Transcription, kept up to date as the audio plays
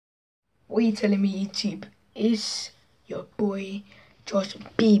What are you telling me, YouTube? It's your boy Josh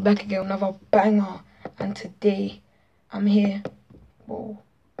B back again with another banger, and today I'm here. Whoa,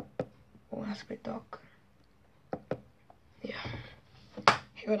 that's a bit dark. Yeah,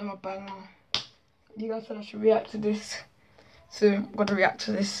 here with another banger. You guys said I should react to this, so I'm gonna react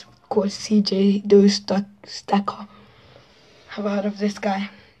to this called CJ Doe Stacka. Have I heard of this guy?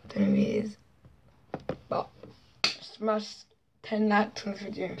 Don't know who he is, but smash 10 likes on this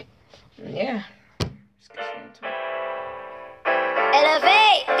video. Yeah, let's get into it.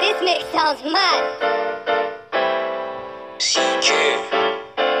 Elevate, this mix sounds mad. CJ,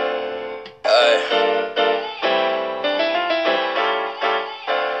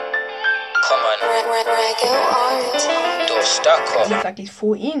 come on, Doe Stacka. Looks like he's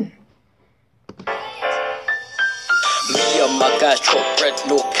 14. Me and my guys chop bread,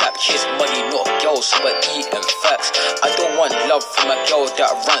 no cap, chase money, not girls, so we're eating facts. I don't want love from a girl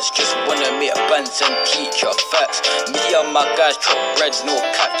that rants, just wanna make bands and teach her facts. Me and my guys chop bread, no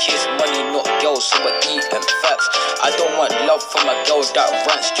cap, chase money, not girls, so we're eating facts. I don't want love from a girl that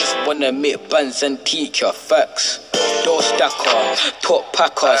rants, just wanna make bands and teach her facts. Doe Stacka, top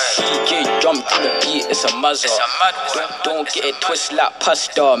packer, CJ jumped to the beat, it's a mazza. Don't get it twist like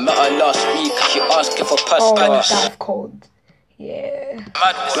pasta. Met her last week and she asking for pasta. Oh, that's cold. Yeah.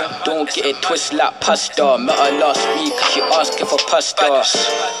 Don't get it twist like pasta. Met her last week and she asking for pasta.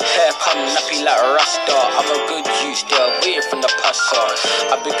 Hair come nappy like a rasta. I'm a good youth, stay away from the pasta.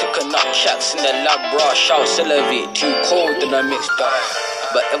 I've been cooking up chats in the lab, raw shout, elevate, too cold in the mixed up.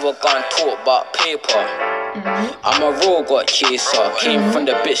 But ever gone talk about paper. I'm a robot chaser, came from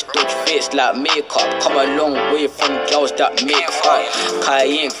the bitch, dodge face like makeup. Come a long way from girls that make fun. Cause I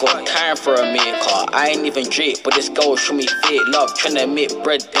ain't got time for a maker. I ain't even Drake, but this girl show me fake love. Tryna make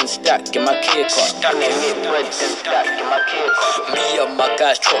bread and stack, get my cake up. Me and my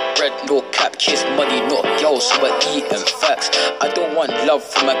guys chop bread, no cap, chase money, not girls, so we're eating facts. I don't want love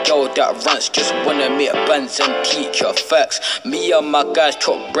from a girl that rants, just wanna make bands and teach her facts. Me and my guys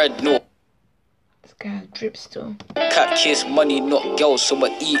chop bread, no Guy drip still. cap, chase money, not girls, so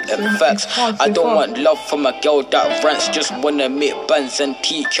we're eating facts. I don't want love from a girl that rants, just wanna make bands and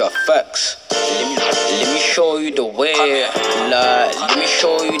teach her facts. Let me show you the way, like, let me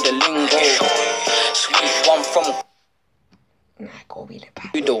show you the lingo. Sweet one from Go really bad.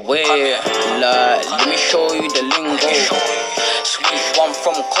 you the way, like, let me show you the lingo. Sweet one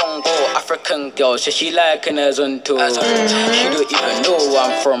from Congo, African girl, so she liking us on too. She don't even know where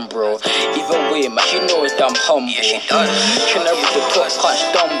I'm from, bro. Either way, man, she knows that I'm humble. Tryna reach the top, can't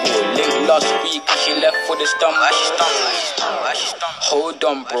stumble. Link last week and she left for the stumble. Hold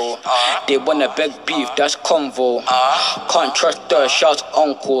on, bro. They wanna beg beef, that's convo. Can't trust her, shouts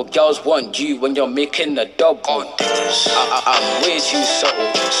uncle. Girls want you when you're making a double. I'm way too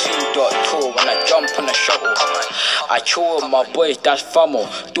subtle. C.tour when I jump on the shuttle. I chill with my boys, that's famo.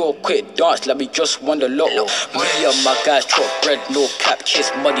 Do a quick dance, let me just won the lotto. Me and my guys chop bread, no cap,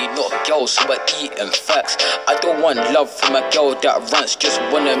 chase money, not girls, so we're eating facts. I don't want love from a girl that rants, just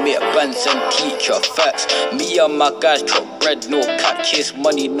wanna make bands and teach her facts. Me and my guys chop bread, no cap, chase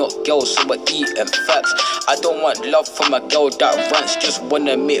money, not girls, so we're eating facts. I don't want love from a girl that rants, just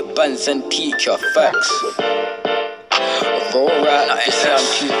wanna make bands and teach her facts. Roll right, they say I'm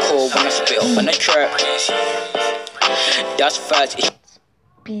too cold when I spit up on the track. That's facts.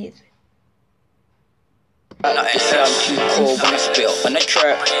 Beat. They say I'm too cold when I spit up on the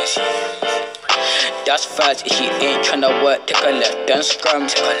track. That's facts. If she ain't tryna work, take a left, then scrum.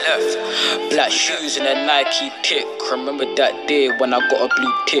 Black shoes and a Nike tick. Remember that day when I got a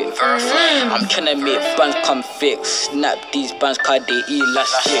blue tick. I'm tryna make bands come fix. Snap these bands cause they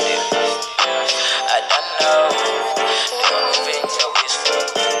elastic. I don't know. You're moving your waist for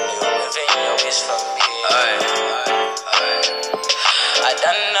me. You're moving your waist for me.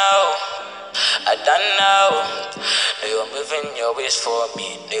 I don't know. You're moving your waist for me.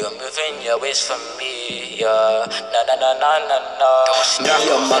 You're moving your waist for me. Yeah. No. Me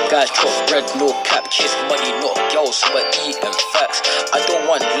and my guys chop bread, no cap, chase money, not girls, so we're eating facts. I don't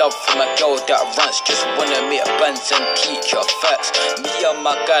want love from a girl that rants, just wanna make bands and teach her facts. Me and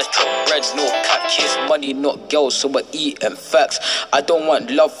my guys chop bread, no cap, chase money, not girls, so we're eating facts. I don't want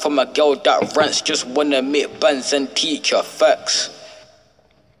love from a girl that rants, just wanna make bands and teach her facts.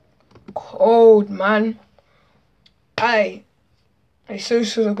 Cold, man. My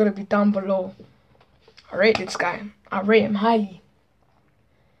socials are gonna be down below. I rate this guy. I rate him highly.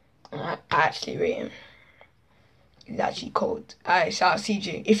 I actually rate him. He's actually cold. Shout out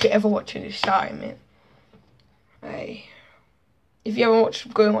CJ. If you're ever watching this, shout out, man. If you ever watch,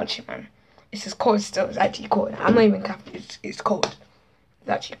 go and watch it, man. It's just cold still. It's actually cold. I'm not even capping. It's cold. It's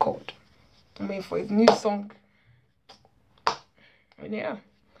actually cold. I'm waiting for his new song. And yeah,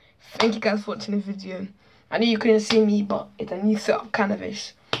 thank you guys for watching the video. I know you couldn't see me, but it's a new setup kind of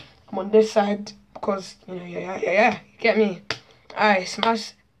ish. I'm on this side because, you know, yeah, you get me? Alright,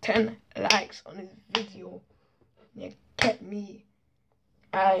 smash 10 likes on this video. Yeah, get me.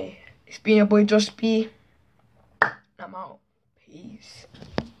 Alright, it's been your boy Josh B. I'm out. Peace.